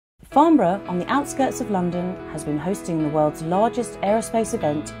Farnborough, on the outskirts of London, has been hosting the world's largest aerospace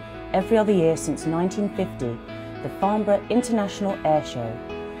event every other year since 1950, the Farnborough International Air Show.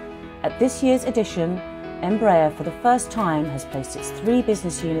 At this year's edition, Embraer for the first time has placed its 3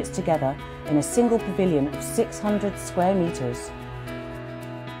 business units together in a single pavilion of 600 square metres.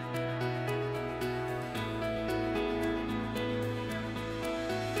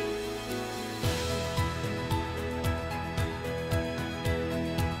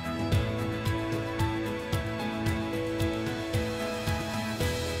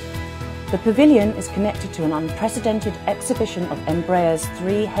 The pavilion is connected to an unprecedented exhibition of Embraer's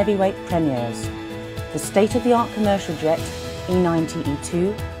 3 heavyweight premieres: the state-of-the-art commercial jet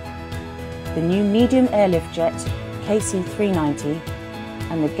E90-E2, the new medium airlift jet KC-390,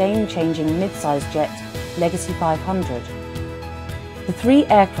 and the game-changing mid-size jet Legacy 500. The 3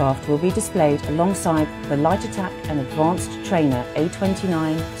 aircraft will be displayed alongside the light attack and advanced trainer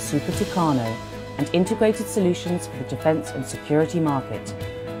A29 Super Tucano and integrated solutions for the defence and security market.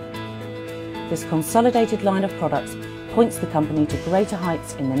 This consolidated line of products points the company to greater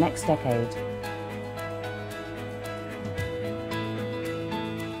heights in the next decade.